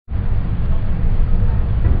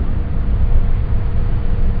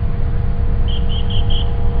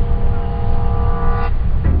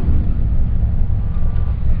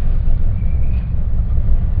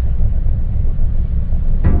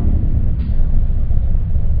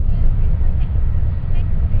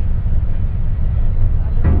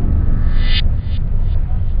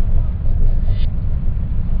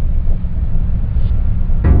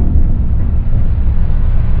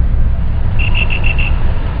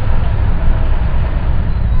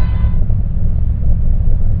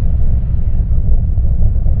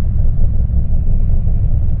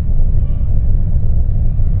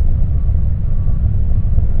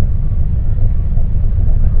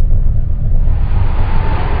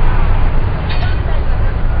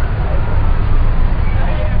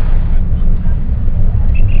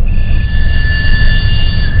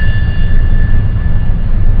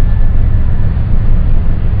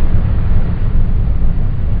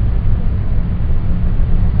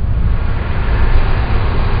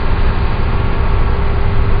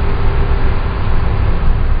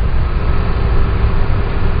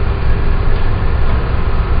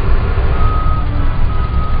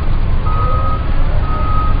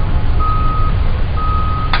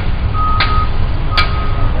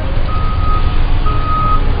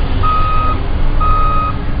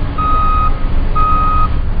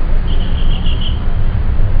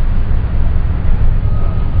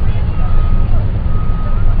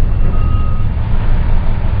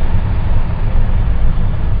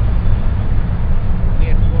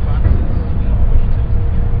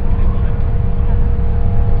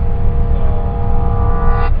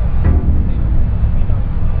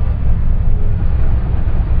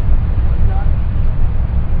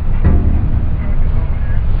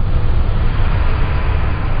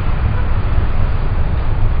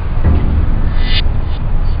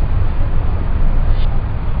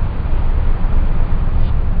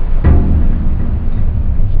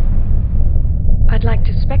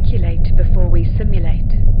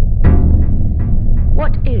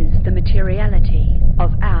materiality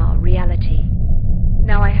of our reality.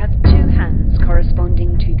 Now I have two hands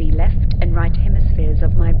corresponding to the left and right hemispheres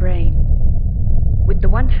of my brain. With the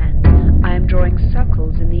one hand, I am drawing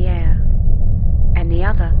circles in the air, and the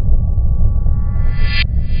other,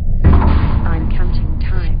 I'm counting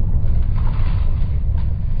time.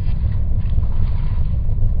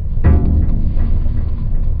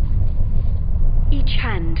 Each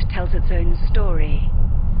hand tells its own story,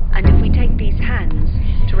 and if we take these hands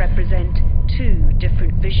to represent two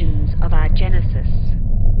different visions of our genesis,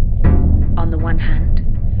 on the one hand,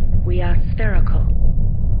 we are spherical,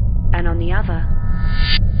 and on the other,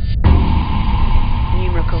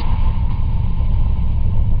 numerical.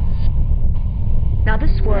 Now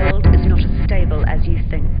this world is not as stable as you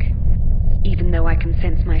think. Even though I can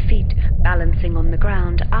sense my feet balancing on the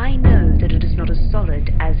ground, I know that it is not as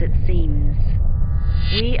solid as it seems.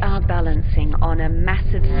 We are balancing on a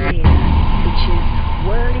massive sphere, which is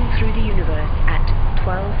whirling through the universe at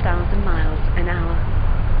 12,000 miles an hour.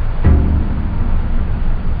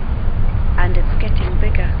 And it's getting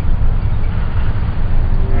bigger.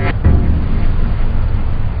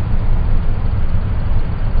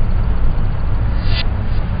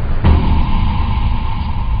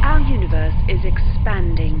 Our universe is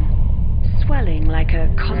expanding, swelling like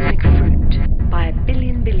a cosmic fruit by a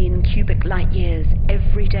billion cubic light years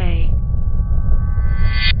every day.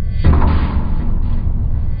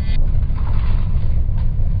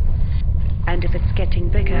 And if it's getting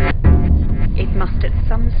bigger, it must at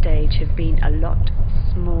some stage have been a lot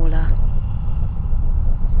smaller.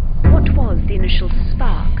 What was the initial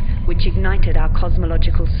spark which ignited our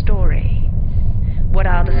cosmological story? What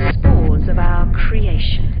are the spores of our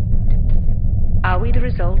creation? Are we the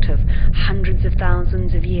result of hundreds of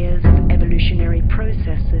thousands of years of evolutionary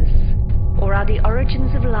processes? Or are the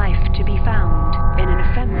origins of life to be found in an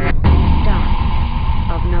ephemeral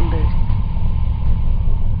dance of numbers?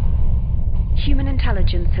 Human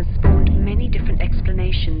intelligence has spawned many different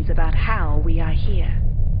explanations about how we are here.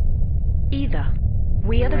 Either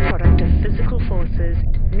we are the product of physical forces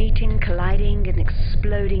meeting, colliding, and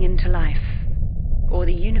exploding into life, or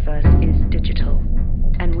the universe is digital,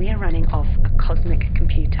 and we are running off a cosmic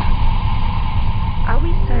computer. Are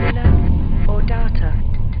we solar or data?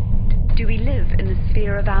 Do we live in the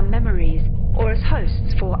sphere of our memories, or as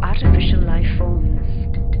hosts for artificial life forms?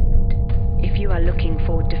 If you are looking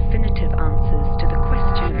for definitive answers to the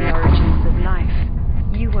question of the origins of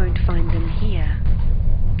life, you won't find them here,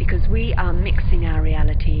 because we are mixing our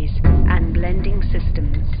realities and blending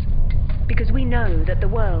systems, because we know that the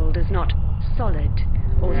world is not solid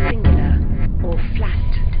or singular or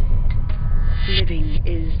flat. Living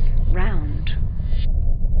is round.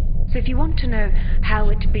 So if you want to know how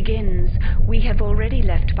it begins, we have already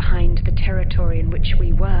left behind the territory in which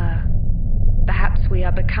we were. Perhaps we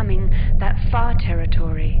are becoming that far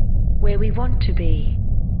territory where we want to be.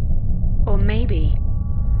 Or maybe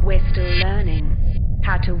we're still learning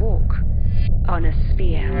how to walk on a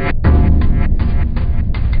sphere.